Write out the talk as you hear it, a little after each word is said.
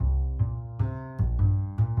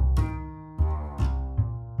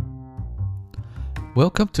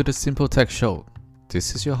Welcome to the Simple Tech Show.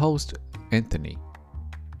 This is your host, Anthony.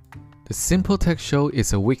 The Simple Tech Show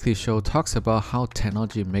is a weekly show that talks about how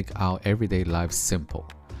technology makes our everyday lives simple.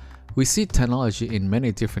 We see technology in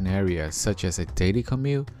many different areas such as a daily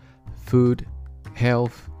commute, food,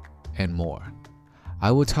 health, and more.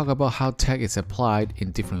 I will talk about how tech is applied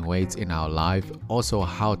in different ways in our life, also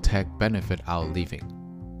how tech benefits our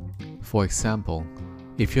living. For example,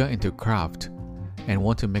 if you're into craft and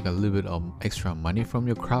want to make a little bit of extra money from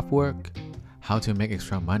your craft work, how to make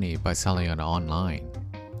extra money by selling it online.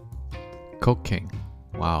 Cooking.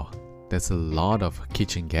 Wow, there's a lot of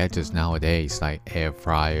kitchen gadgets nowadays like air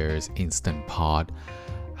fryers, instant pot.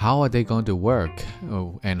 How are they going to work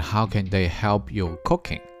and how can they help your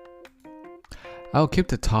cooking? I'll keep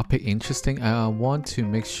the topic interesting and I want to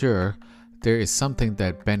make sure there is something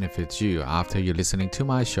that benefits you after you're listening to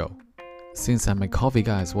my show. Since I'm a coffee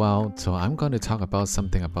guy as well, so I'm going to talk about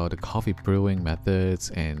something about the coffee brewing methods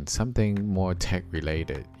and something more tech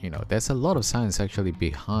related. There's a lot of science actually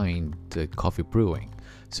behind the coffee brewing.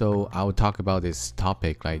 So I'll talk about this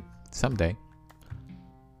topic like someday.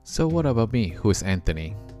 So what about me? Who's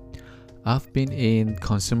Anthony? I've been in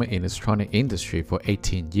consumer electronic industry for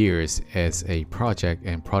 18 years as a project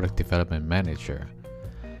and product development manager.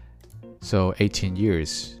 So 18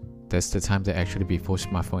 years, that's the time that actually before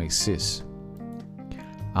smartphone exists.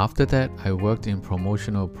 After that, I worked in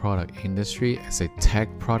promotional product industry as a tech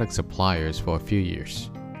product supplier for a few years.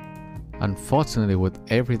 Unfortunately, with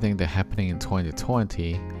everything that happening in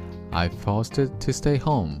 2020, I forced to stay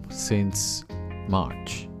home since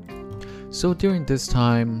March. So during this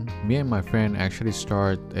time, me and my friend actually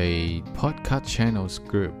started a podcast channels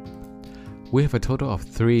group. We have a total of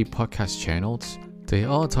 3 podcast channels. They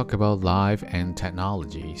all talk about life and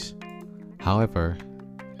technologies. However,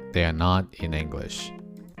 they are not in English.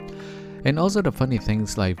 And also the funny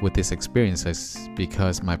things like with this experience is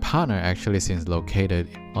because my partner actually is located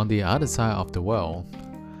on the other side of the world.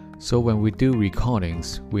 So when we do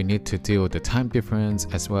recordings, we need to deal with the time difference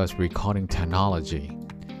as well as recording technology.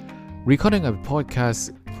 Recording a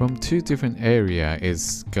podcast from 2 different areas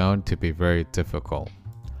is going to be very difficult.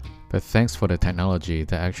 But thanks for the technology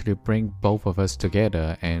that actually bring both of us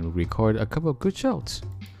together and record a couple of good shows.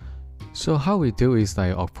 So how we do is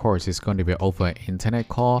like, of course, it's going to be over an internet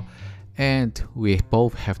call and we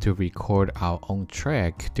both have to record our own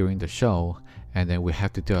track during the show and then we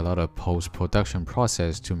have to do a lot of post-production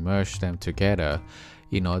process to merge them together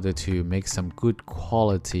in order to make some good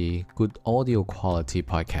audio quality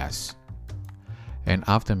podcasts. And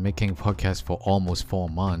after making podcasts for almost 4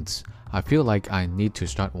 months, I feel like I need to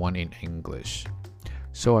start one in English.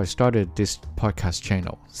 So I started this podcast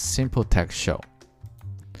channel, Simple Tech Show.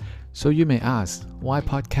 So you may ask, why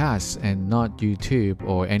podcasts and not YouTube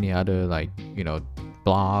or any other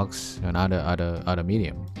blogs and other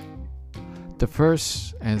medium? The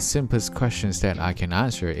first and simplest questions that I can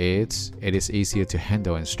answer is, it is easier to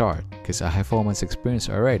handle and start because I have 4 months experience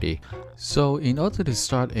already. So in order to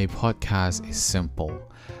start a podcast is simple.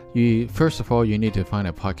 First of all, you need to find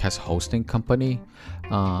a podcast hosting company.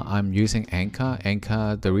 I'm using Anchor.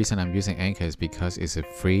 The reason I'm using Anchor is because it's a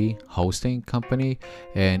free hosting company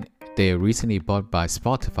and they are recently bought by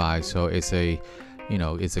Spotify. So it's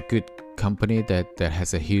a good company that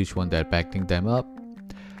has a huge one that backing them up.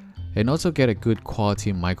 And also get a good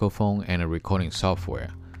quality microphone and a recording software.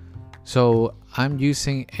 So I'm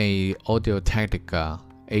using a Audio-Technica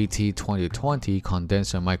AT2020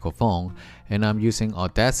 condenser microphone and I'm using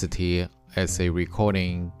Audacity as a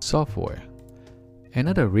recording software.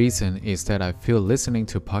 Another reason is that I feel listening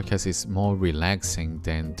to podcasts is more relaxing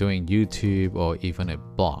than doing YouTube or even a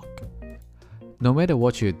blog. No matter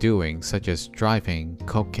what you're doing, such as driving,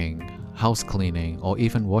 cooking, house cleaning, or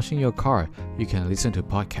even washing your car, you can listen to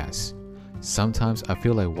podcasts. Sometimes I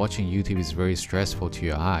feel like watching YouTube is very stressful to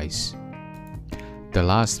your eyes. The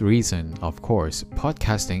last reason, of course,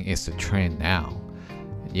 podcasting is the trend now.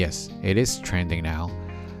 Yes, it is trending now.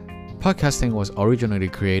 Podcasting was originally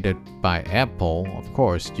created by Apple. Of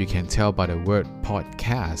course, you can tell by the word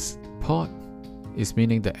podcast. Pod is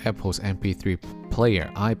meaning the Apple's MP3 player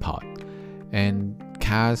iPod. And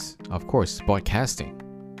cast, of course, podcasting.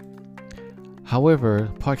 However,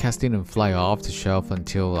 podcast didn't fly off the shelf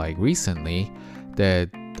until recently that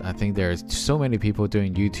I think there's so many people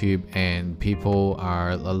doing YouTube and people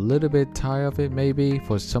are a little bit tired of it maybe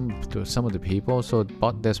for some of the people. So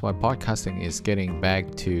that's why podcasting is getting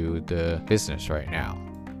back to the business right now.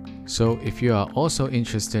 So if you are also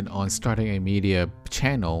interested on starting a media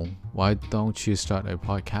channel, why don't you start a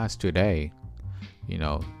podcast today?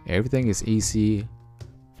 Everything is easy.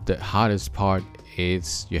 The hardest part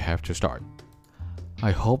is you have to start. I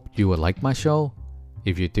hope you will like my show.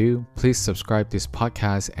 If you do, please subscribe this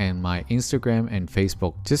podcast and my Instagram and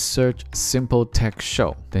Facebook. Just search Simple Tech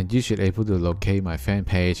Show. Then you should be able to locate my fan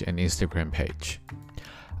page and Instagram page.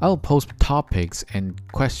 I will post topics and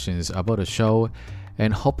questions about the show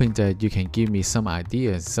and hoping that you can give me some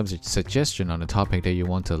ideas, some suggestion on the topic that you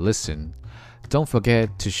want to listen. Don't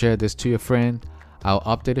forget to share this to your friend. I'll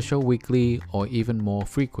update the show weekly or even more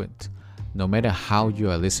frequent. No matter how you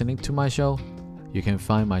are listening to my show, you can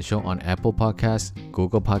find my show on Apple Podcasts,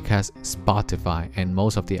 Google Podcasts, Spotify, and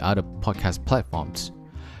most of the other podcast platforms.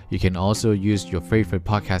 You can also use your favorite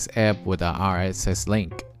podcast app with our RSS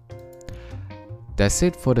link. That's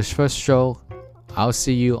it for the first show. I'll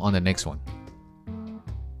see you on the next one.